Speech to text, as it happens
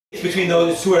It's between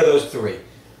those two out of those three.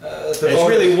 It's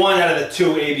really one out of the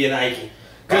two, AB and Ike.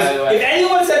 Because if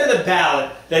anyone said to the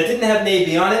ballot that didn't have an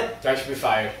AB on it, That should be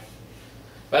fired.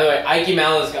 By the way, Ike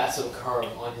Mallo's got some curve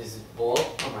on his ball.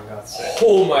 Oh my god, sick.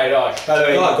 Oh my gosh. by the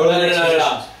way, go to the next position.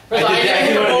 First of all, I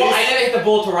I never hit the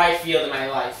ball to right field in my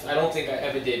life. I don't think I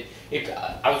ever did.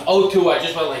 I was 0-2, I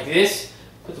just went like this,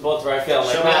 put the ball to right field.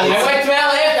 I'm like, I went to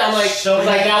Mal after, I'm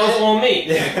like, that was all me.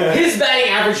 His batting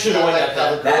average should have won that.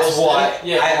 That's why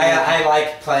Yeah. I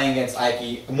like playing against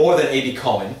Ike more than A.B.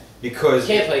 Cohen because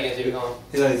You can't play against him.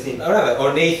 he's on the team. whatever,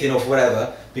 or Nathan or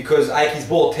whatever, because Ike's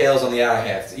ball tails on the outer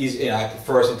half. I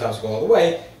prefer sometimes to go all the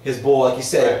way. His ball, like you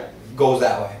said, goes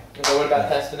that way. Okay, what about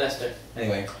Testa Nestor?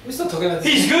 Anyway, We're still talking about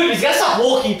this. He's good. He's got to stop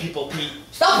walking, people, Pete.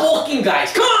 Stop walking,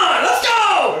 guys. Come on, let's go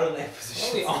go. to the next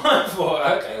position. What are we on for?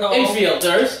 Okay, go.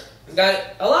 Infielders. We've got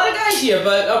a lot of guys here,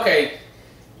 but okay.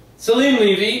 Salim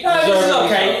Levy. No, this is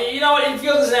okay. You know what?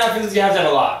 Infielders and outfielders, you have to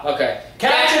have a lot. Okay.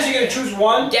 Catchers, you're going to choose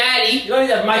one. Gaddy. You don't need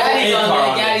to have Michael Gaddy's on there.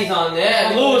 Antar Gaddy's on there.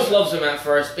 And Lewis loves him at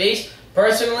first base.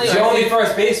 Personally, He's only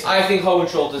first base. I think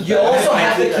Hohenschultz is You better. also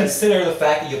have to consider the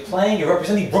fact that you're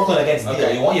representing Brooklyn against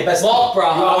Neil. You want your best. Mark You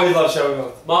Braha. always love showing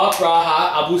off. Mark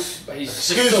Braha. He's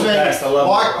Excuse so me, best. I love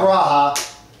Mark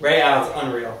Braha Ray Allen's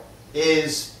unreal.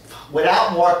 is,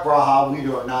 without Mark Braha, we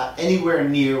are not anywhere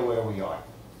near where we are.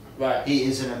 Right. He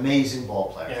is an amazing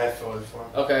ball player. Yeah, I voted for him.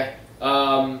 Okay.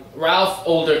 Ralph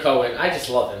Older Cohen. I just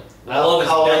love him. I Ralph love his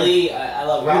Cohen. belly. I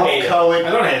love him. Ralph hate him. Cohen. I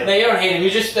don't hate him. No, you don't hate him. You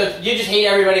just hate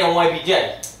everybody on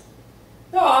YBJ.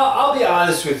 No, I'll be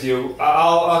honest with you.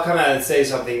 I'll come out and say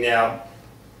something now.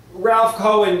 Ralph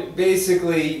Cohen,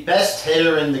 basically Best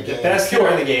hitter in the the game. best hitter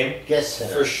in the game. Guest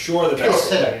hitter. For sure the best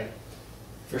Best hitter in hitter. the game.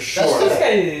 For sure. Best This hitter.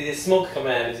 guy is smoke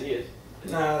coming out of his ears.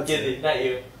 No, Giddy, not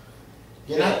you.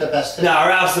 You're not the best hitter. no,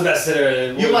 Ralph's the best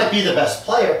hitter. You might be the best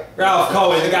player. Ralph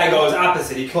Cohen, the guy goes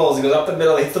opposite. He pulls, he goes up the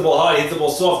middle, hits the ball hard, he hits the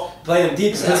ball soft, playing him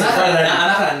deep. I'm not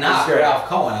gonna knock That's great. Ralph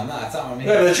Cohen. I'm not. That's not what I mean.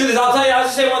 Yeah, but the truth is, I'll tell you, I'll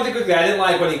just say one thing quickly. I didn't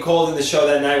like when he called in the show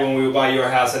that night when we were by your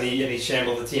house and he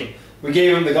shambled the team. We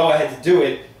gave him the go-ahead to do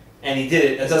it, and he did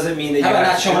it. That doesn't mean that you How about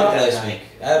have not to showing do it up that last night. week?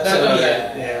 Absolutely.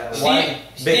 Yeah. Why?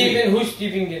 Steven, who's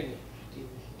Steven Gidney?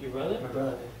 Your brother? My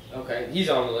brother. Okay, he's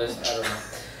on the list. I don't know.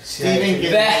 Stephen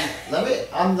Gidney. That-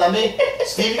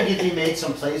 Stephen Gidney made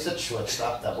some plays at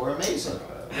shortstop that were amazing.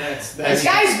 That's This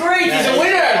guy's great. He's a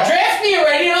winner. Draft me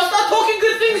already. I'll start talking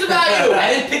good things about you. I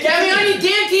didn't pick Get me the on team. your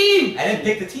damn team. I didn't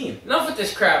pick the team. Enough with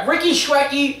this crap. Ricky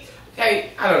Schwecke. Hey,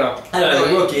 I don't know. I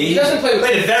don't know, rookie. He doesn't play with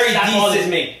Played a very that bothers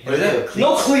decent- me. What is that?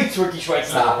 No cleats, Ricky Schwecke.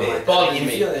 Stop it. Bothers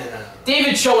me.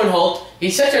 David Schoenholt.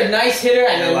 He's such a nice hitter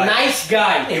and a nice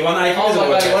guy. Hey, one night he Oh was my a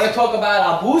god, you winner. want to talk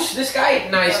about Abus? This guy,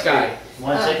 nice guy. You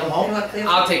want to take him home?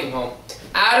 I'll take him home.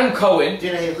 Adam Cohen.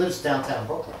 You know, he lives downtown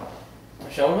Brooklyn.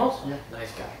 Schoenholt? Yeah.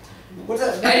 Nice guy. What's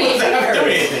that? Eddie- What's that have to do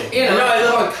with anything? You know. No, I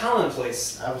live on Collin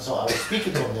Place. I was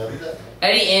speaking to him the other day.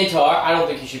 Eddie Antar, I don't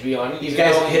think he should be on it. These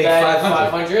guys are hitting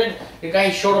 500. The guy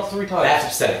showed up 3 times. That's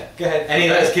upsetting. Go ahead. And he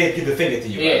let his kid give the finger to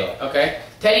you. Yeah, okay.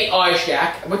 Teddy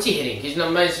Arshak, what's he hitting? He's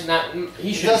not. He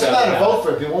It should. doesn't matter. Vote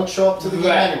for him. He won't show up to the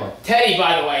game anyway. Teddy,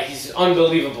 by the way, he's an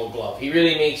unbelievable glove. He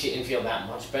really makes you infield that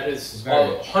much better. This is Very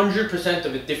good. 100%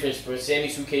 of a difference for Sammy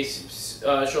Suitcase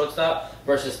shortstop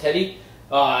versus Teddy.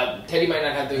 Teddy might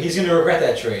not have the. He's going to regret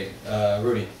that trade,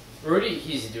 Rudy. Rudy,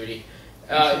 he's a duty.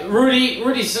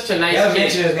 Rudy's such a nice You haven't kid,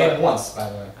 mentioned his but name once, by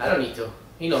the way. I don't need to.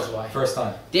 He knows why. First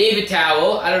time. David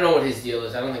Towell, I don't know what his deal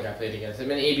is. I don't think I played against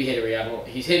him. An AB hitter, I don't.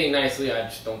 He's hitting nicely. I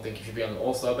just don't think he should be on the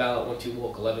All-Star ballot. 1-2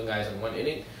 walk, 11 guys in 1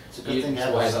 inning. It's a good thing to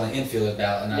have. That's why he's on the infielder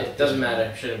ballot. Yeah, Not it doesn't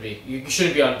matter. Shouldn't be. You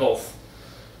shouldn't be on both.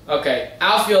 Okay,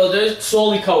 outfielders.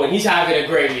 Solly Cohen. He's having a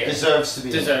great year. Deserves to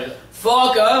be. Deserved.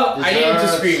 Falco. I need him to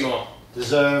Deserves. scream more.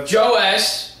 Deserves. Joe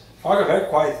S. Parker very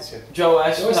quiet this year. Joe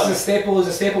S. Joe is a staple. Is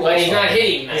a staple. But he's also. not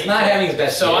hitting. He's not having his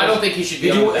best. So year. I don't think he should be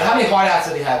Did on you? the How many ballot. hard outs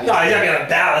did he have? No, he's got to be on the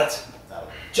ballot.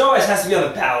 Joe S has to be on the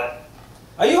ballot.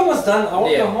 Are you almost done? I want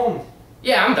to Yeah. go home.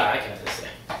 Yeah, I'm done. I can't do this.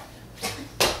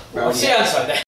 Bro, We'll see you on Sunday.